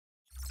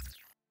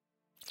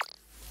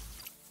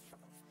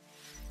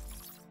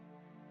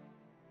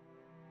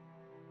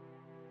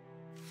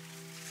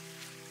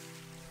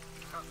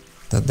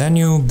The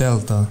Danube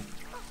Delta,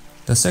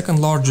 the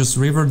second largest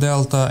river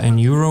delta in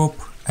Europe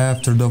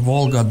after the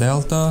Volga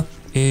Delta,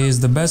 is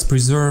the best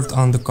preserved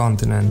on the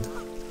continent.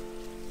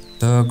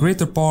 The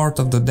greater part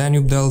of the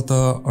Danube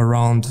Delta,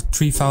 around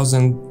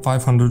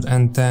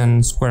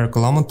 3,510 square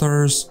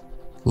kilometers,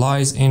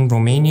 lies in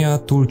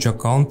Romania, Tulcea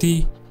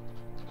County,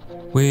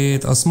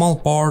 with a small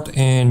part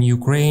in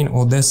Ukraine,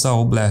 Odessa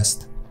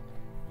Oblast.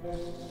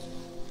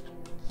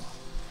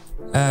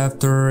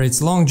 After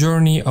its long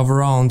journey of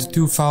around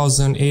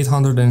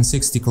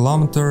 2,860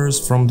 kilometers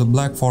from the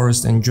Black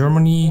Forest in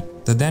Germany,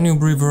 the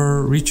Danube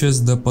River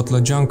reaches the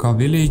Potlajanka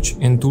village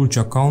in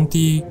Tulcea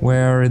County,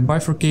 where it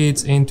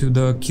bifurcates into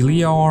the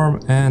Chilia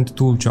arm and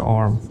Tulcea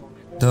arm.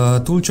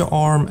 The Tulcea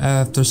arm,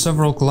 after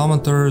several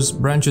kilometers,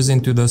 branches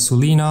into the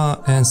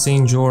Sulina and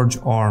St. George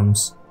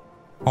arms.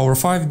 Our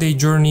 5-day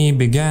journey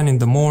began in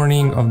the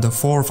morning of the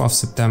 4th of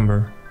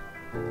September.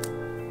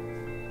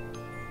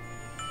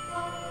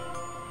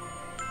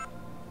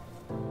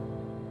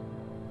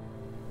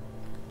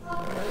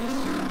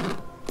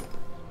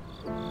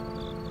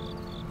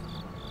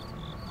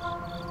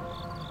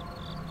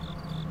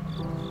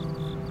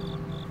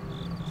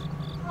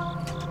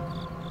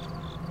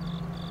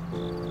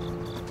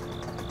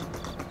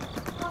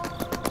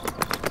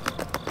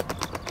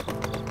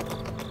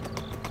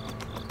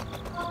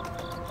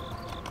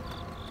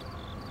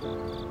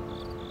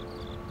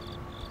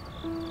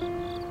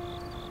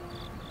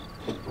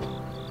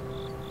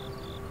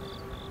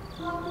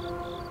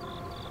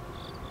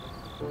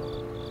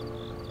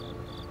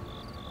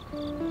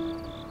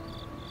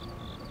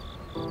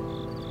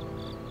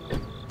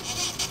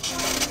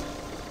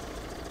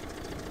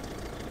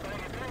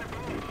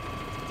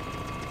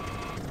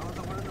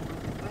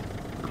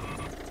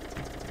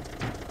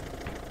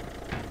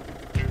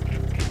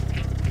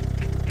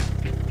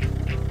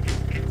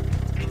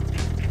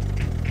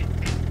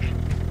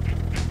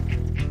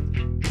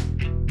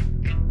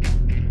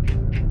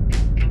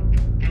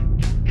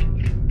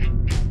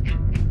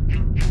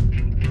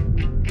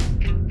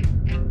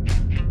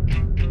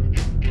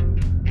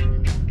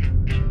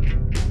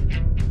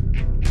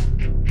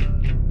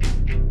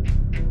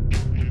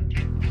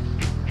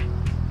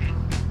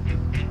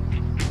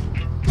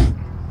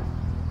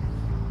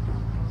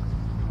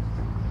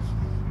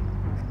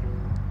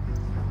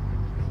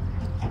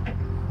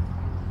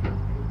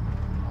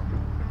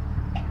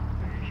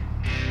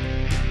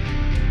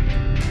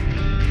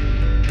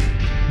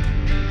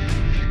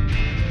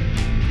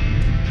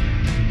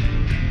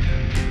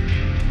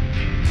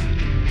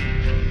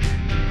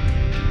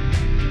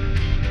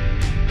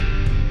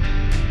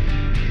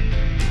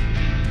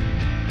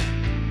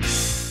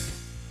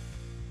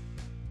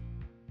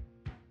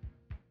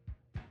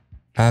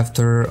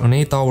 After an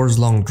 8 hours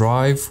long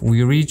drive,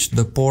 we reached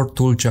the port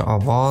Tulcea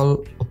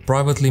Aval, a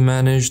privately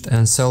managed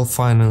and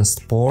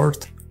self-financed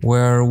port,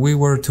 where we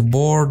were to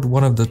board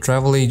one of the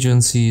travel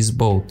agency's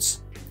boats.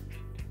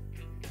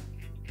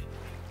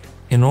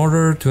 In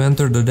order to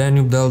enter the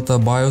Danube Delta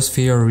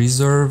Biosphere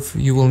Reserve,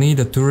 you will need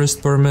a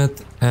tourist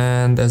permit,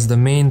 and as the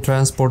main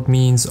transport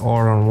means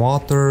are on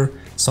water,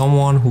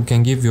 someone who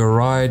can give you a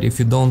ride if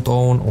you don't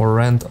own or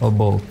rent a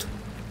boat.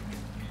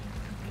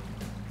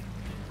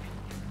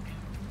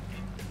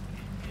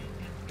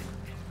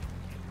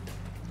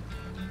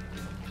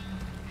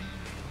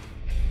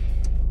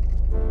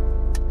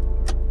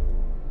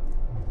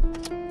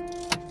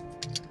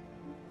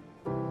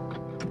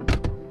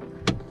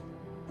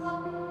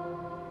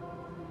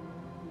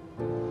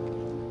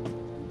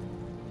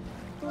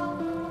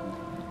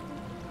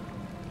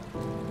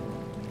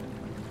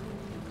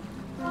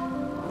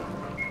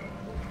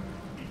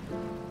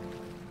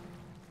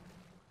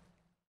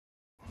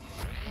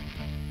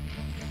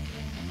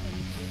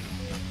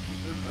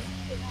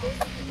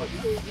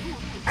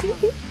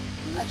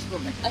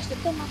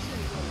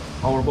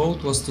 Our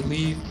boat was to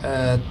leave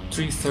at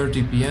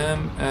 3:30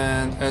 p.m.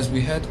 and as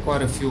we had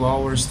quite a few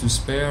hours to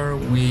spare,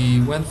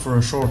 we went for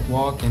a short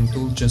walk in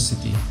Tulcea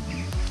city.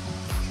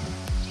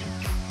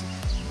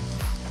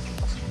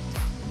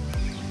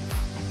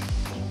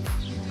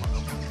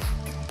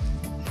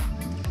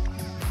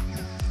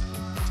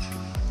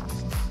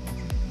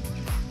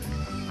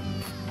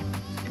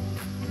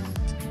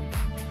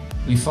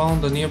 We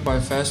found a nearby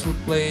fast food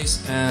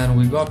place and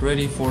we got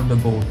ready for the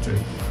boat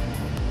trip.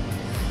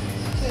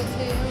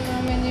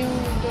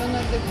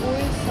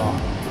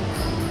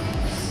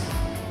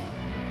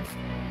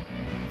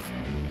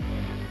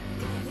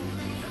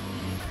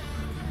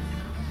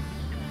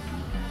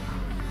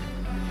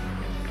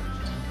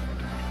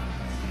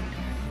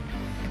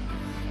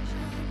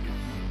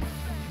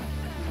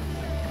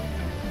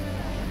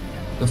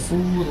 The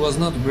food was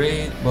not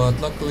great, but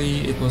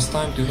luckily it was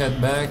time to head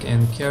back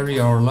and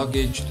carry our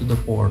luggage to the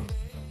port.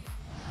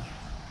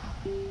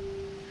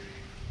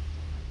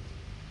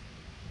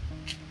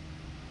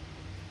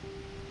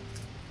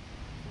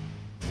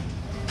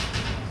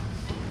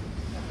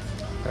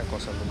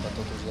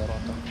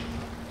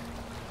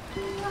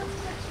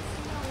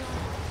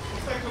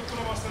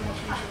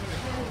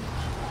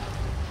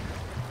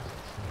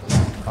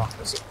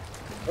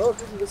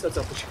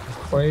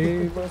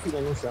 Păi, bă, fine,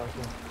 nu știu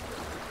acum.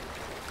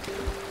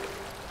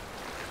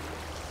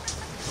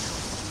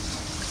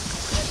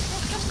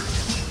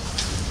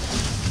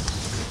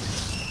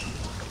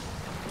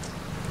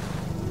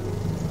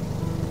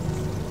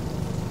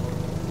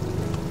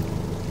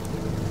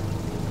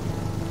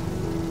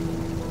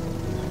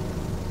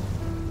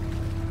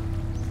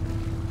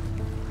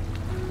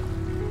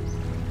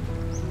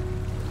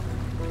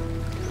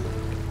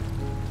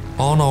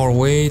 On our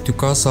way to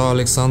Casa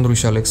Alexandru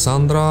și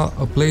Alexandra,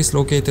 a place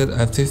located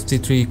at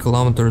 53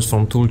 kilometers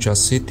from Tulcea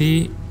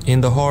city, in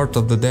the heart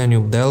of the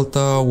Danube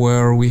Delta,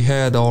 where we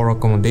had our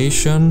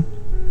accommodation,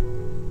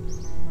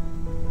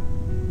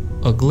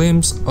 a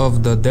glimpse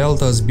of the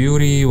delta's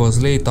beauty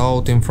was laid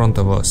out in front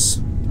of us.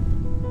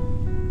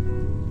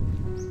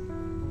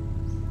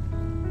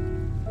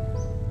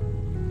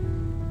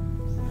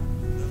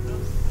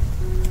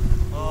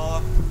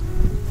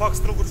 Fac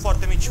struguri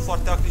foarte mici și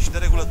foarte acri și de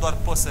regulă doar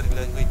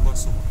păsările îi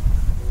consumă.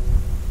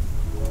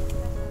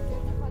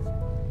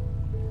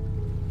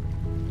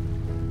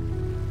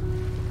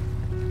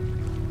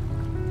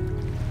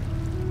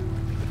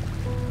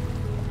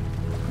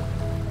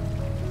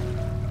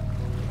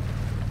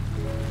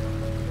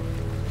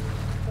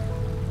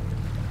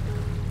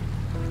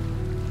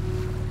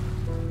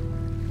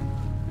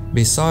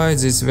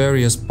 Besides its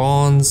various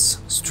ponds,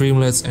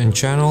 streamlets and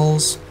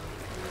channels,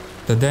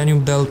 the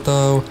Danube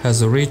Delta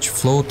has a rich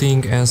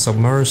floating and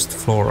submerged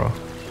flora.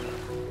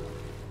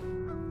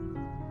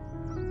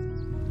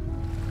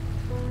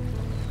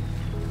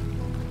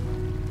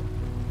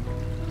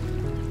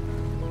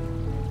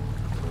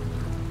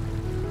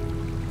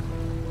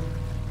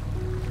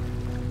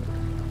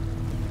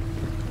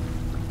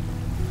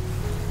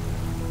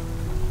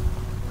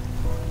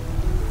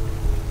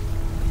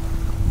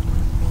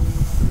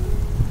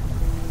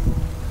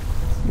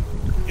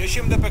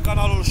 Ieșim de pe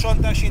canalul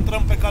Șontea și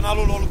intrăm pe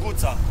canalul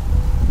Olguța.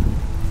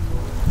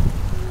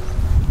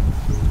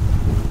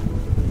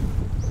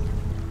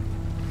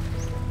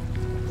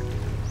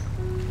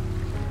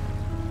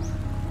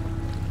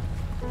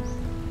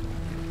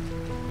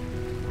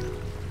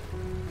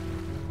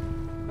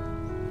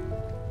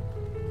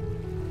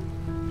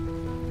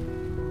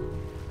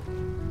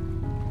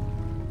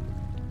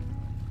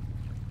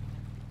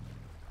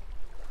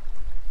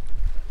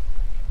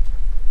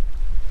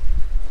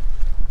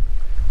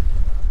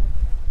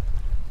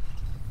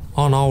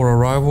 On our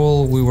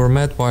arrival, we were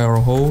met by our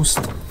host,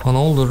 an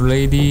older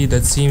lady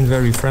that seemed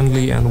very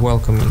friendly and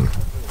welcoming.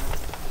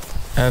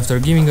 After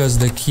giving us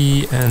the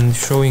key and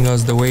showing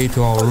us the way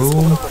to our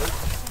room,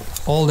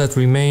 all that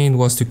remained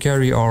was to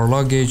carry our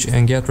luggage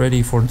and get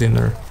ready for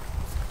dinner.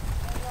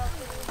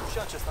 Și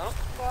acesta, nu?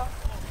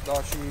 Da,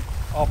 și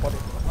apa de...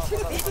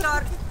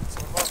 Victor!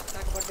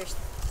 Dacă vorbești.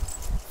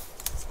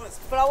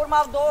 Până la urmă,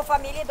 două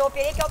familii, două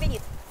perechi au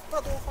venit. Da,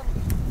 două familii.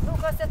 Nu,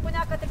 că se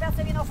spunea că trebuia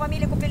să vină o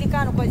familie cu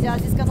pelicanul pe zi. A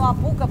zis că nu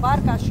apucă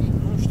barca și...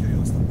 Nu știu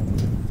eu asta.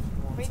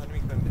 Nu am înțeles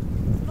nimic pe mine.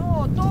 Nu,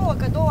 două,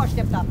 că două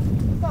așteptam.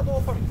 Da,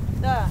 două familii.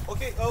 Da.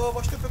 Ok, vă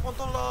aștept pe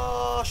ponton la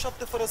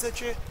 7 fără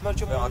 10.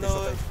 Mergem în...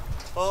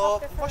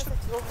 Vă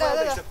aștept, Da,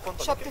 vă da, aștept pe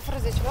ponton, 7 ok? fără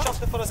 10, da?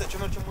 7 fără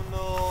 10, mergem în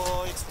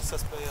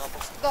excurses pe apă.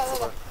 Da, da,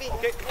 da, bine.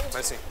 Ok?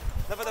 Mersi.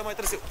 Ne vedem mai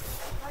târziu.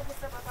 Haideți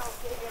să vă dau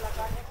cheile la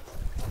camera.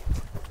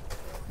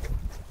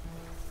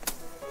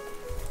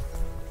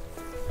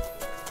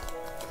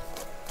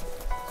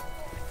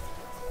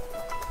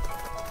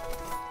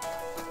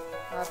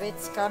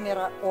 Aveți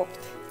camera 8.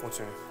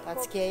 Mulțumim.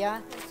 Dați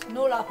cheia.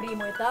 Nu la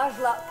primul etaj,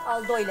 la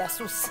al doilea,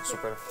 sus.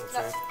 Super,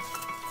 mulțumim.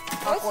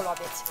 Acolo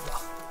aveți. Da.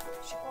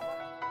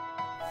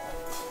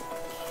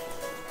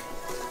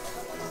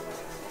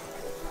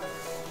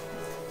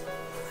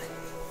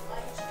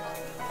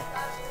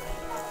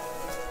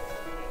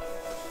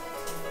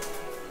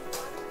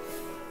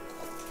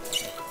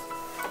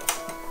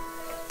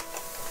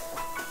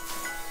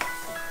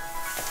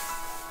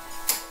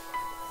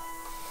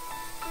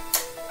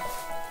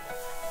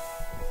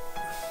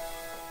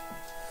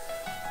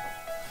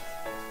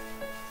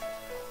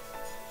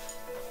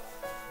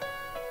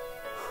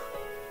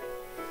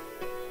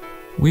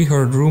 We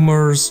heard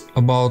rumors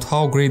about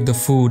how great the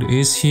food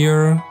is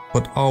here,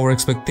 but our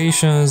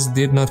expectations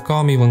did not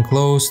come even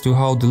close to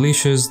how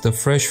delicious the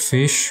fresh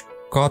fish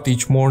caught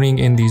each morning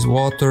in these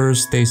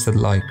waters tasted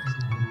like.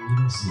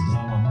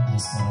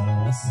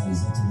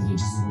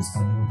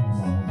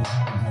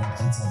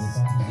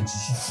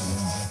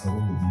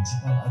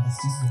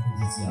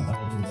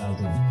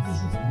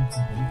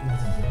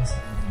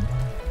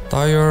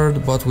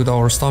 Tired, but with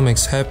our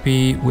stomachs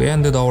happy, we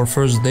ended our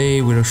first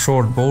day with a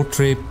short boat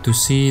trip to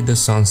see the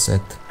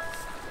sunset.